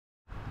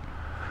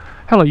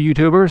Hello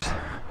YouTubers,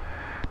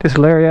 this is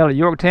Larry out of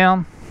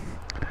Yorktown.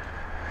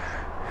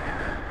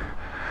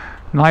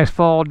 Nice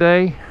fall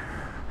day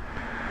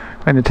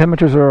and the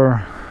temperatures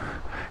are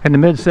in the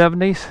mid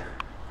 70s.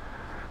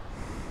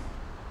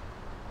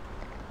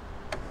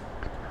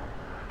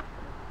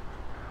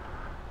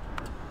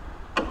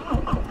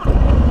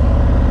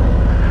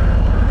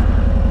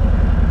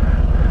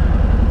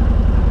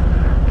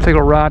 Take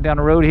a ride down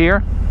the road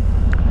here.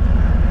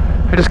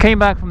 I just came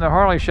back from the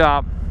Harley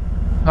shop.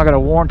 I got a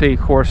warranty,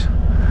 of course,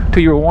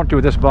 2-year warranty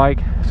with this bike.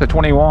 It's a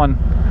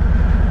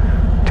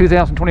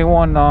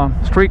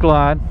 2021 Street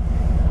Glide.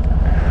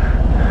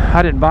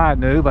 I didn't buy it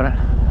new, but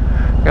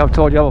I've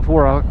told you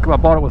before, I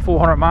bought it with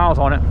 400 miles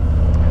on it.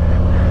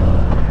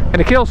 And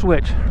the kill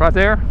switch right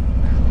there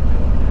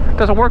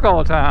doesn't work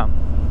all the time.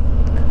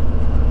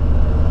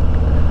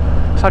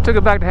 So I took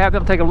it back to have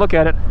them take a look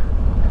at it.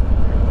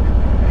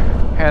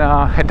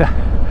 And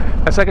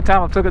the second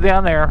time I took it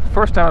down there,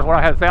 first time was when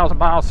I had 1,000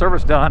 miles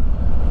service done.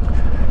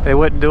 They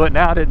wouldn't do it.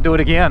 Now I didn't do it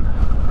again.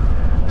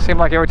 Seemed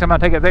like every time I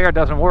take it there, it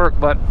doesn't work,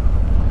 but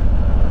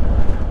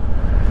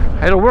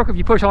it'll work if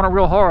you push on it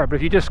real hard. But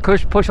if you just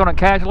push on it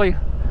casually,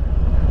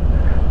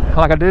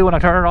 like I do when I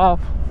turn it off,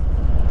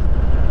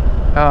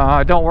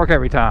 it don't work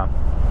every time.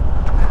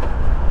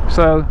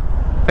 So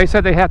they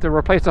said they have to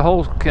replace the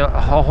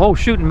whole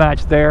shooting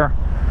match there,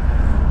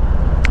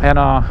 and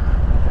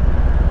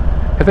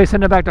if they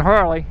send it back to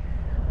Harley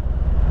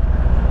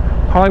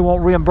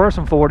won't reimburse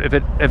them for it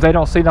if they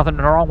don't see nothing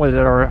wrong with it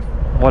or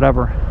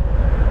whatever.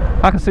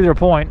 I can see their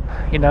point.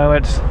 You know,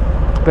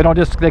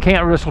 they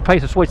can't just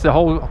replace the switch. The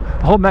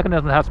whole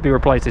mechanism has to be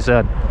replaced, they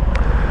said.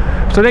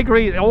 So they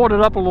agreed, oiled it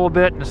up a little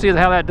bit and see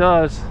how that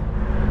does.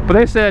 But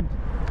they said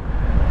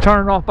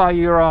turn it off by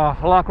your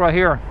lock right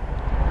here.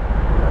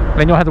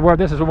 Then you'll have to wear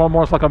this as one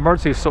more, it's like an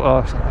emergency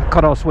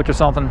cutoff switch or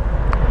something.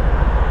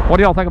 What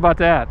do y'all think about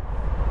that?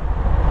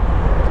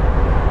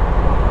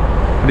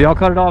 Do y'all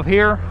cut it off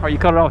here, or you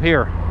cut it off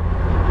here?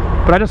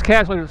 But I just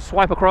casually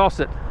swipe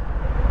across it,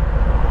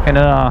 and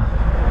then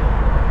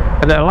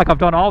like I've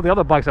done all the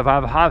other bikes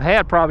I've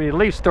had probably at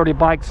least 30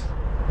 bikes,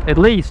 at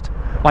least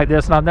like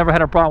this, and I've never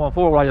had a problem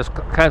before where I just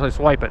casually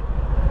swipe it.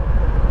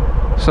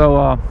 So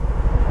I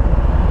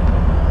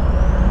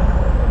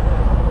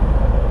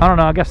don't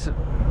know.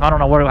 I don't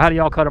know how do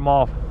y'all cut them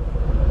off?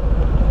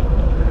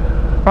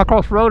 Right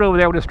across the road over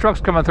there, with this truck's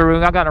coming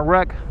through, I got in a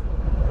wreck.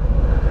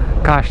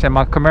 Gosh, and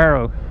my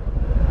Camaro.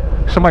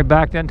 Somebody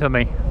backed into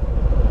me.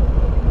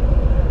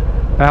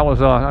 That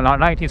was a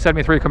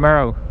 1973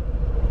 Camaro.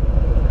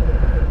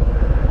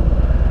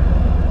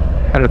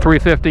 Had a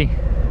 350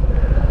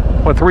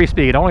 with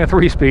 3-speed, only a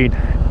 3-speed.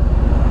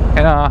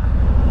 And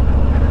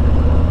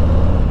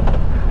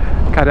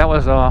God, that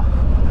was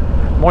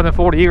more than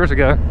 40 years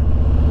ago.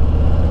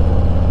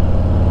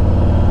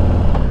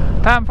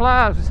 Time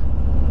flies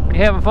when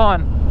you're having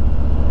fun.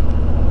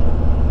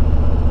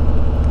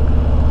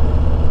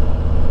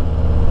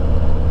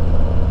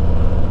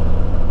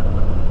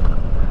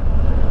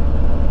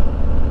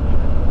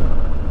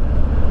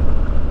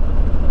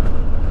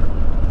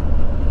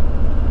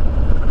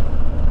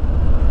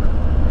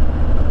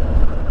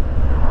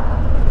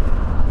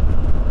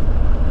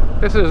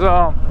 This is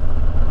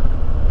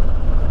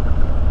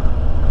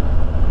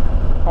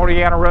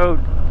Indiana Road.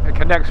 It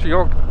connects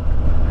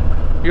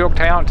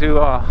Yorktown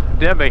to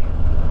Denby.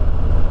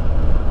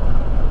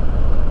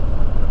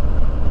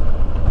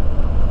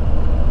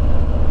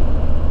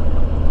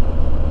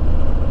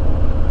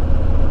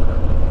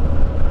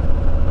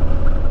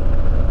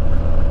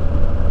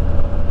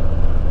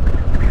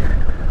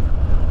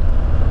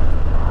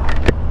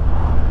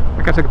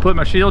 I guess I could put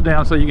my shield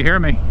down so you can hear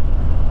me.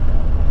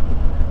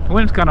 The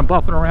wind's kind of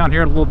buffing around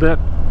here a little bit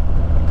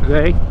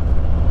today.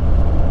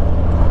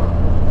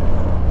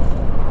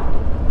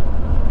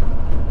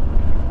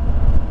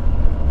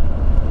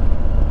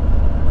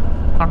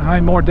 I don't know how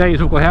many more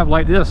days we'll have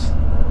like this.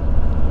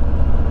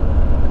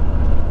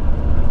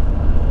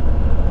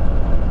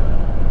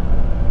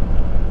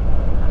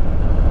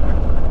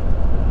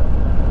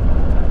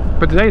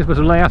 But today was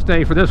the last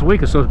day for this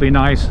week. It's supposed to be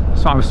nice.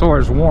 So I saw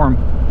it's warm,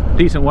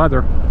 decent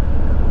weather.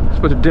 It's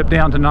supposed to dip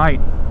down tonight.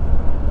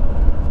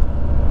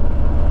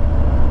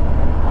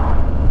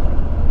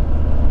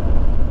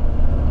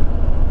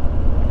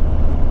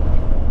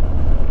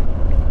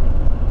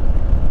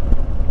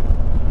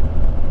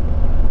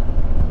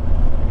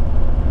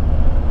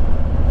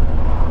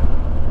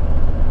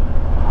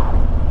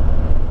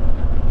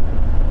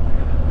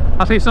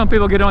 I see some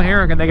people get on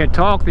here and they can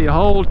talk the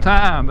whole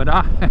time, but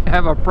I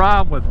have a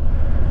problem with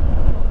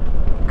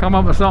coming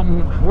up with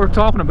something worth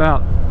talking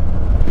about.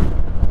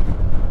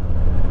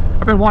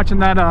 I've been watching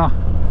that, I'm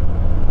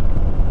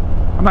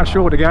not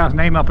sure what the guy's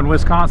name up in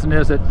Wisconsin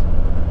is, that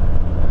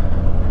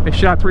they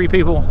shot 3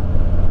 people.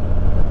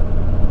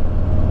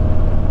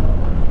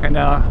 And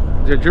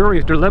the jury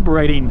is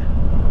deliberating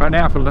right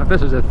now for,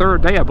 this is the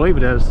 3rd day, I believe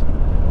it is.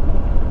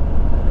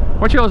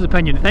 What's y'all's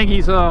opinion? You think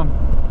he's,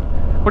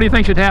 what do you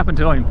think should happen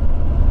to him?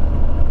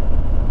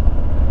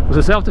 Was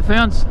it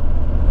self-defense?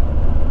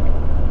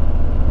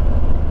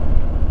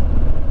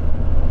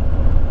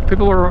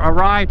 People were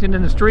rioting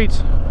in the streets.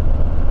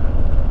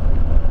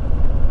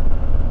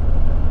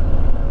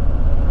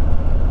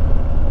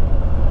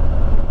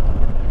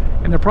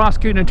 And the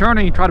prosecuting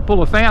attorney tried to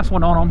pull a fast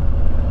one on them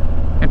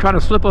and tried to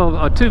slip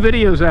two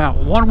videos out.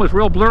 One was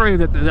real blurry,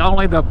 that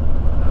only the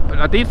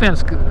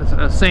defense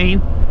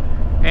scene,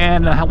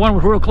 and one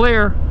was real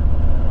clear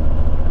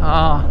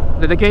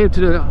that they gave to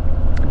the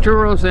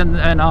jurors and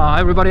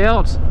everybody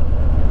else.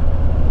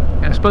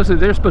 And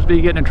they're supposed to be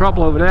getting in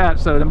trouble over that,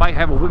 so they might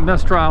have a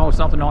mistrial or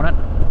something on it.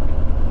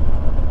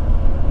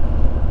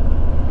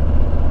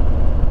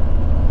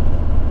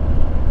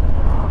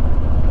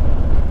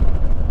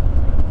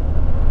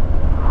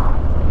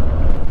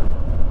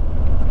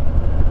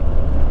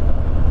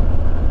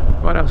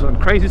 But there was some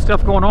crazy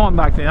stuff going on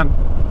back then.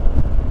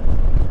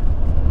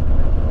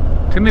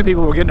 Too many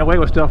people were getting away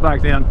with stuff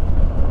back then.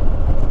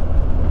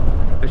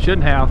 They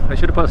shouldn't have. They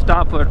should have put a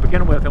stop to it to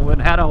begin with and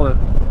wouldn't have had all the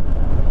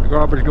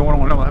garbage going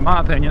on, in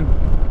my opinion.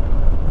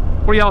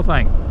 What do y'all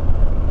think?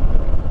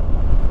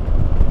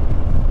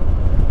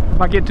 I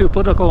might get too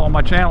political on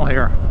my channel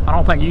here. I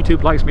don't think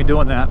YouTube likes me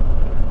doing that.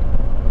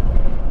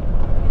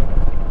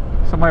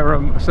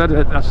 Somebody said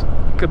that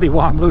could be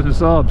why I'm losing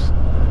subs.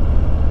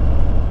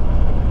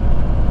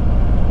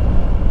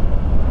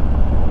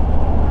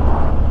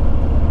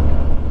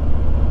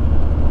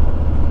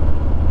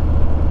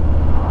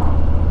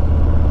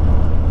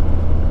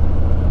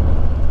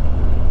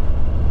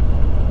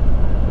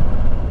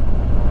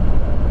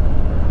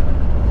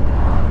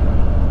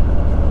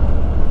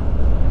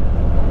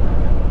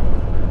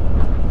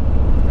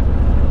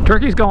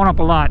 Turkey's going up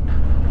a lot.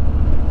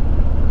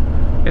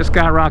 It's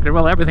skyrocketed.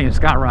 Well, everything is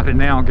skyrocketed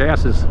now.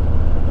 Gas is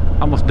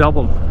almost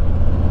doubled.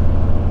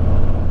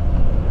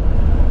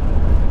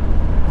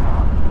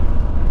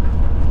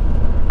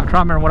 I'm trying to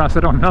remember what I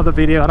said on another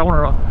video. I don't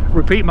want to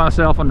repeat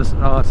myself on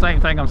the same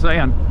thing I'm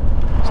saying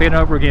it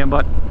over again,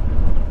 but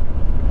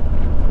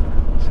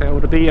say it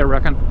would be, I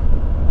reckon.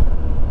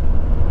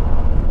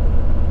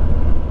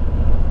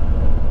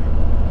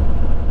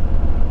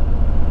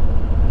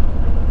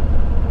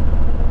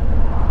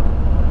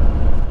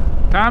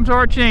 Times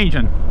are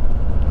changing.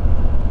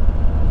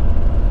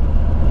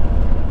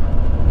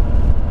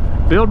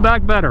 Build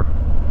back better.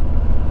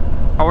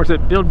 Or is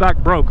it build back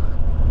broke?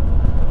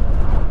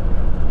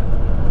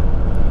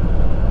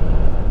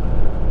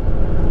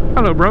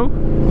 Hello, bro.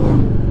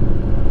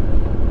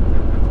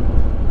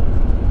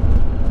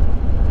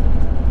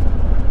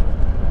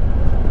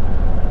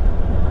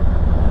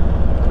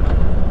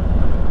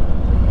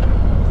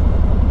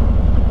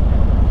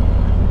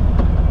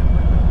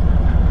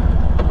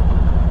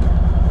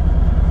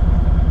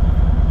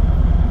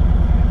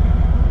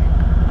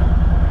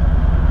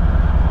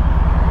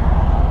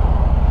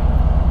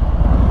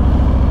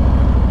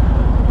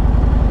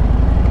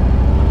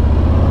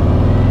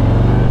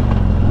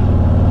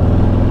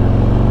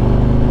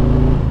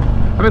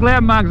 I'll be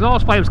glad my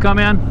exhaust pipes come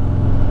in,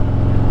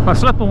 my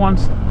slipping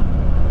ones.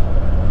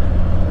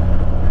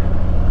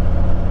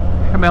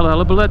 I'm a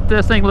little bit,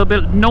 this thing a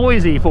little bit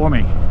noisy for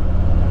me.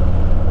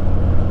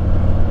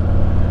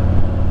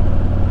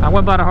 I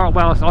went by the Harley,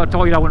 well, I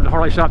told you I went to the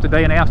Harley shop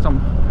today and asked them.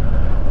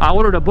 I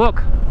ordered a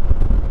book,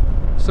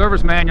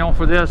 service manual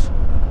for this.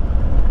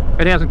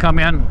 It hasn't come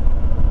in.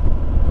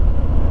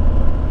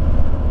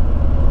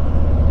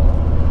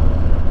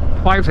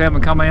 Pipes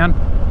haven't come in.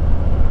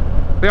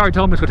 They already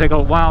told me it's going to take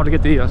a while to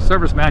get the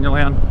service manual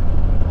in.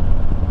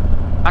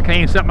 I can't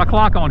even set my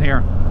clock on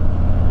here.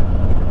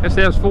 It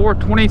says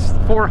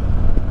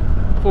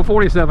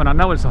 4:47. I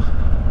know it's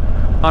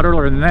a lot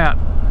earlier than that.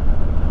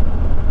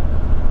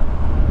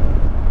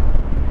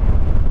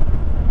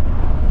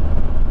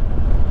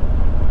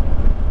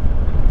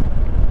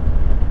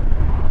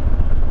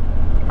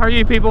 How are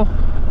you people?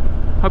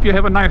 Hope you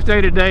have a nice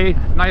day today.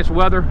 Nice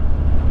weather.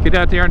 Get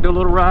out there and do a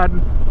little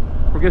riding.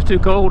 It gets too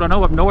cold. I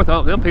know up north,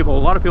 them people, a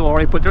lot of people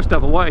already put their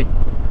stuff away.